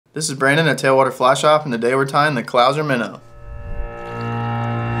This is Brandon at Tailwater Fly Shop, and today we're tying the Clouser Minnow.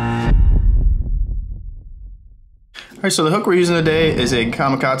 Alright, so the hook we're using today is a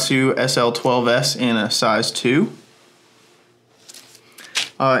Gamefish SL12S in a size 2.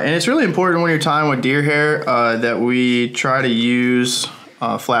 And it's really important when you're tying with deer hair that we try to use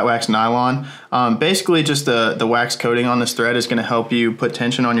flat wax nylon. Basically just the wax coating on this thread is going to help you put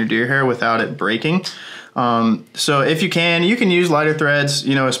tension on your deer hair without it breaking. So if you can use lighter threads,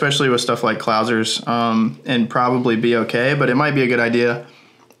 you know, especially with stuff like Clousers, and probably be okay, but it might be a good idea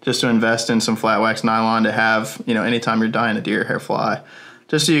just to invest in some flat wax nylon to have, you know, anytime you're dyeing a deer hair fly,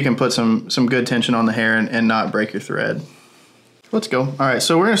 just so you can put some good tension on the hair and not break your thread. Let's go. All right,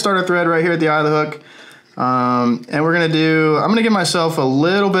 so we're gonna start our thread right here at the eye of the hook. And we're I'm gonna give myself a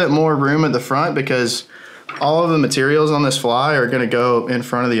little bit more room at the front because all of the materials on this fly are gonna go in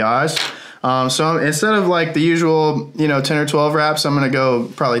front of the eyes. So instead of like the usual, you know, 10 or 12 wraps, I'm gonna go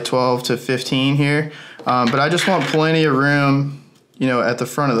probably 12 to 15 here. But I just want plenty of room, you know, at the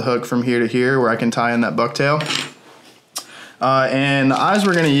front of the hook from here to here where I can tie in that bucktail. And the eyes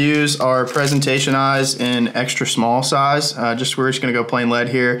we're going to use are presentation eyes in extra small size. We're just going to go plain lead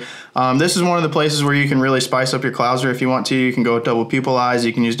here. This is one of the places where you can really spice up your Clouser if you want to. You can go with double pupil eyes.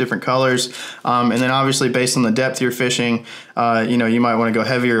 You can use different colors. And then obviously based on the depth you're fishing, you know, you might want to go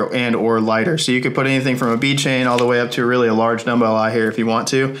heavier and or lighter. So you could put anything from a bead chain all the way up to really a large dumbbell eye here if you want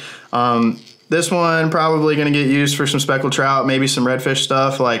to. This one probably going to get used for some speckled trout, maybe some redfish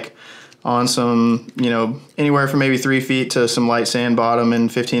stuff like on some, you know, anywhere from maybe 3 feet to some light sand bottom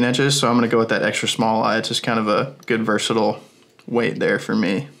and 15 inches. So I'm going to go with that extra small eye. It's just kind of a good versatile weight there for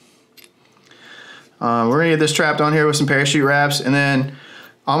me. We're going to get this trapped on here with some parachute wraps. And then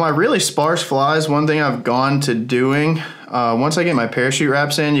on my really sparse flies, one thing I've gone to doing, once I get my parachute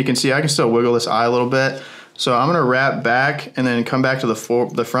wraps in, you can see I can still wiggle this eye a little bit. So I'm going to wrap back and then come back to the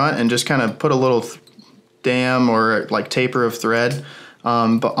front and just kind of put a little dam or like taper of thread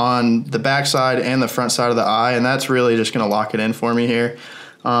but on the back side and the front side of the eye, and that's really just going to lock it in for me here.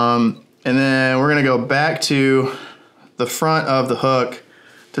 And then we're going to go back to the front of the hook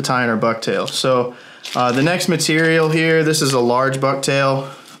to tie in our bucktail. So the next material here, this is a large bucktail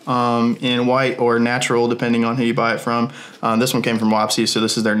in white or natural depending on who you buy it from. This one came from Wapsie, so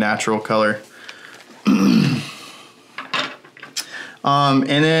this is their natural color.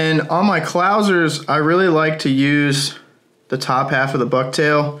 And then on my Clousers, I really like to use the top half of the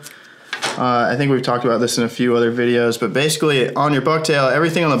bucktail. I think we've talked about this in a few other videos, but basically on your bucktail,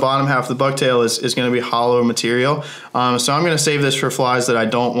 everything on the bottom half of the bucktail is going to be hollow material. So I'm going to save this for flies that I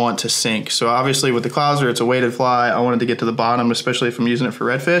don't want to sink. So obviously with the Clouser, it's a weighted fly. I wanted to get to the bottom, especially if I'm using it for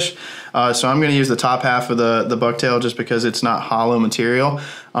redfish. So I'm going to use the top half of the bucktail just because it's not hollow material.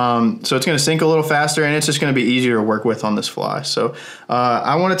 So it's going to sink a little faster and it's just going to be easier to work with on this fly. So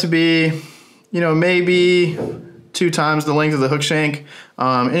I want it to be, you know, maybe 2 times the length of the hook shank,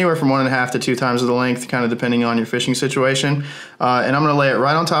 anywhere from 1.5 to 2 times the length, kind of depending on your fishing situation. And I'm going to lay it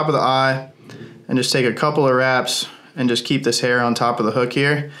right on top of the eye and just take a couple of wraps and just keep this hair on top of the hook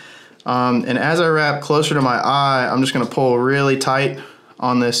here. And as I wrap closer to my eye, I'm just going to pull really tight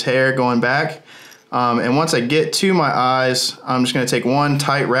on this hair going back. And once I get to my eyes, I'm just going to take one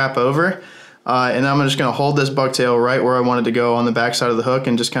tight wrap over. And I'm just going to hold this bucktail right where I want it to go on the back side of the hook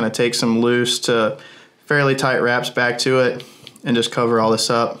and just kind of take some loose to fairly tight wraps back to it and just cover all this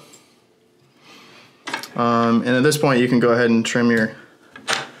up. And at this point you can go ahead and trim your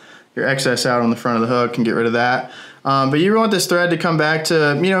excess out on the front of the hook and get rid of that. But you want this thread to come back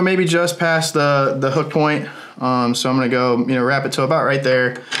to, you know, maybe just past the hook point. So I'm going to go, you know, wrap it to about right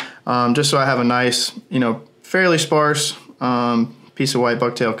there, just so I have a nice, you know, fairly sparse piece of white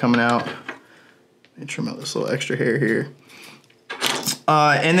bucktail coming out. Let me trim out this little extra hair here.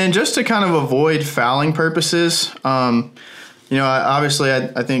 And then just to kind of avoid fouling purposes, you know,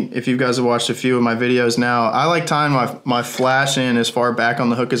 I think if you guys have watched a few of my videos now, I like tying my flash in as far back on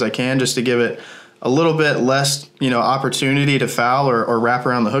the hook as I can just to give it a little bit less, you know, opportunity to foul or wrap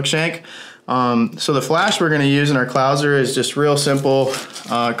around the hook shank. So the flash we're going to use in our Clouser is just real simple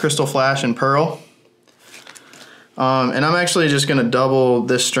krystal flash and pearl. And I'm actually just going to double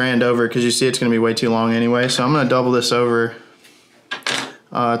this strand over because you see it's going to be way too long anyway. So I'm going to double this over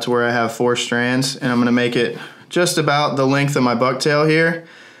to where I have 4 strands, and I'm going to make it just about the length of my bucktail here.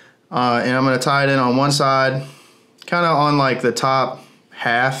 And I'm going to tie it in on one side, kind of on like the top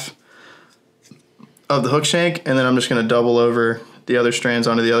half of the hook shank, and then I'm just going to double over the other strands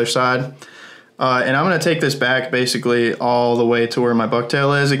onto the other side. And I'm going to take this back basically all the way to where my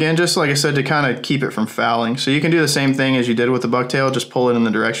bucktail is. Again, just like I said, to kind of keep it from fouling. So you can do the same thing as you did with the bucktail, just pull it in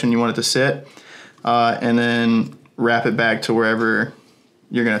the direction you want it to sit, and then wrap it back to wherever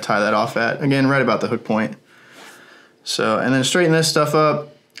you're gonna tie that off at. Again, right about the hook point. So, and then straighten this stuff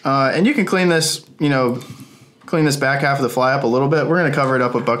up. And you can clean this, you know, clean this back half of the fly up a little bit. We're gonna cover it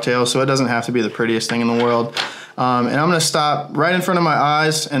up with bucktail, so it doesn't have to be the prettiest thing in the world. And I'm gonna stop right in front of my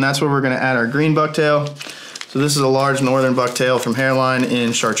eyes, and that's where we're gonna add our green bucktail. So this is a large northern bucktail from Hairline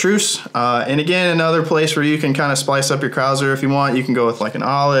in Chartreuse. And again, another place where you can kind of spice up your Clouser if you want. You can go with like an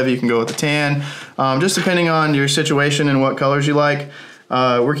olive, you can go with a tan, just depending on your situation and what colors you like.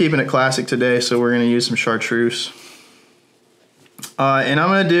 We're keeping it classic today, so we're gonna use some Chartreuse. And I'm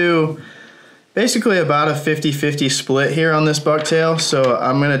gonna do basically about a 50-50 split here on this bucktail. So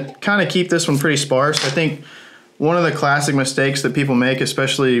I'm gonna kind of keep this one pretty sparse. I think one of the classic mistakes that people make,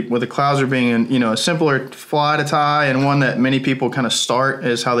 especially with the Clouser being a simpler fly to tie and one that many people kind of start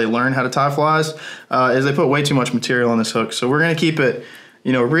is how they learn how to tie flies, is they put way too much material on this hook. So we're gonna keep it,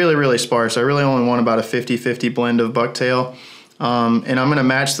 really, really sparse. I really only want about a 50-50 blend of bucktail. And I'm gonna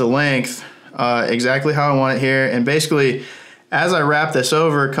match the length exactly how I want it here. And basically, as I wrap this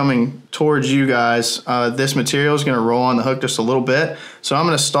over coming towards you guys, this material is gonna roll on the hook just a little bit. So I'm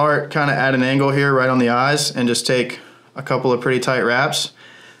gonna start kind of at an angle here right on the eyes and just take a couple of pretty tight wraps.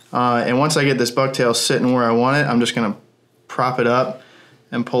 And once I get this bucktail sitting where I want it, I'm just gonna prop it up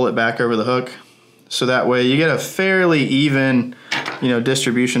and pull it back over the hook. So that way you get a fairly even,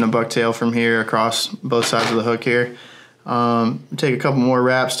 distribution of bucktail from here across both sides of the hook here. Take a couple more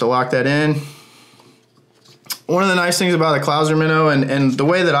wraps to lock that in. One of the nice things about a Clouser minnow and the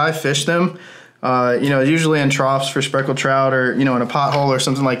way that I fish them, usually in troughs for speckled trout or, in a pothole or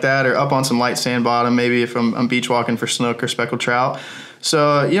something like that, or up on some light sand bottom, maybe if I'm beach walking for snook or speckled trout.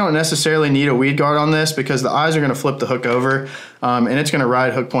 So you don't necessarily need a weed guard on this because the eyes are going to flip the hook over and it's going to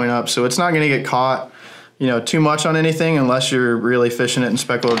ride hook point up. So it's not going to get caught, too much on anything unless you're really fishing it in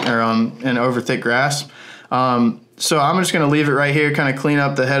speckled or in over thick grass. So I'm just going to leave it right here, kind of clean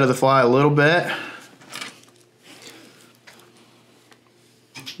up the head of the fly a little bit.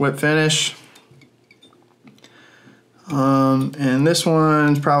 Whip finish. And this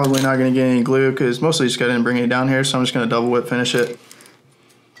one's probably not going to get any glue because mostly just got in and bring it down here, so I'm just going to double whip finish it.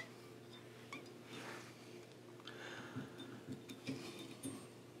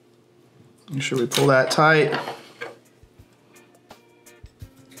 Make sure we pull that tight.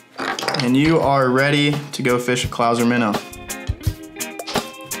 And you are ready to go fish a Clouser minnow.